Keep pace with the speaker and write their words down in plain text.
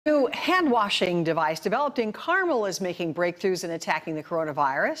New hand-washing device developed in Carmel is making breakthroughs in attacking the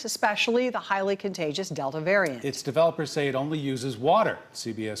coronavirus, especially the highly contagious Delta variant. Its developers say it only uses water.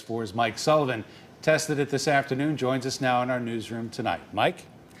 CBS 4's Mike Sullivan tested it this afternoon, joins us now in our newsroom tonight. Mike?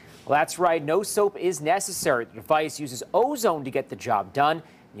 Well, that's right. No soap is necessary. The device uses ozone to get the job done.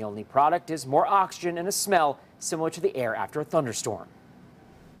 The only product is more oxygen and a smell similar to the air after a thunderstorm.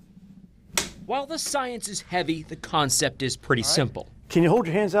 While the science is heavy, the concept is pretty simple. Can you hold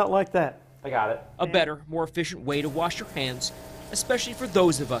your hands out like that? I got it. A better, more efficient way to wash your hands, especially for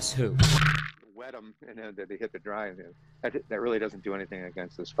those of us who wet them and then they hit the dry. That really doesn't do anything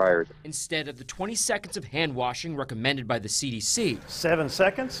against this fire. Instead of the 20 seconds of hand washing recommended by the CDC. 7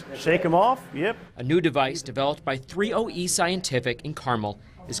 seconds, shake them off, yep. A new device developed by 3OE Scientific in Carmel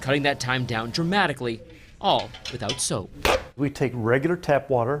is cutting that time down dramatically, all without soap. We take regular tap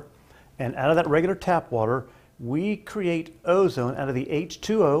water, and out of that regular tap water, we create ozone out of the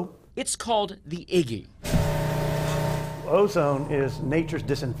H2O. It's called the Iggy. Ozone is nature's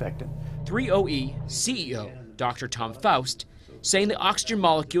disinfectant. 3OE CEO Dr. Tom Faust saying the oxygen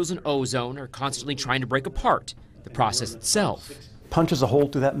molecules in ozone are constantly trying to break apart the process itself. Punches a hole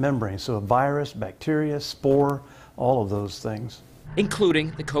through that membrane, so a virus, bacteria, spore, all of those things.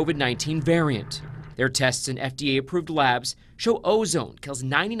 Including the COVID-19 variant. Their tests in FDA-approved labs show ozone kills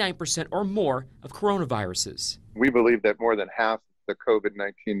 99% or more of coronaviruses. We believe that more than half the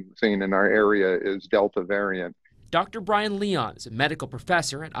COVID-19 seen in our area is Delta variant. Dr. Brian Leon is a medical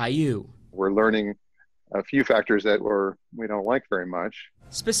professor at IU. We're learning a few factors that we don't like very much.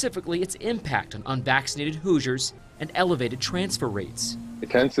 Specifically, its impact on unvaccinated Hoosiers and elevated transfer rates.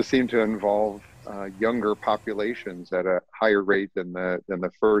 It tends to seem to involve younger populations at a higher rate than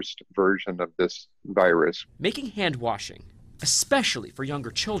the first version of this virus. Making hand washing, especially for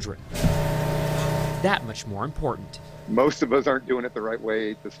younger children, that much more important. Most of us aren't doing it the right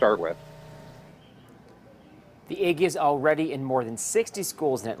way to start with. The Iggy is already in more than 60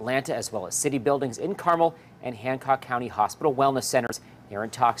 schools in Atlanta, as well as city buildings in Carmel and Hancock County Hospital Wellness Centers. They're in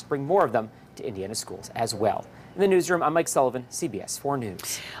talks to bring more of them to Indiana schools as well. In the newsroom, I'm Mike Sullivan, CBS 4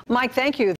 News. Mike, thank you.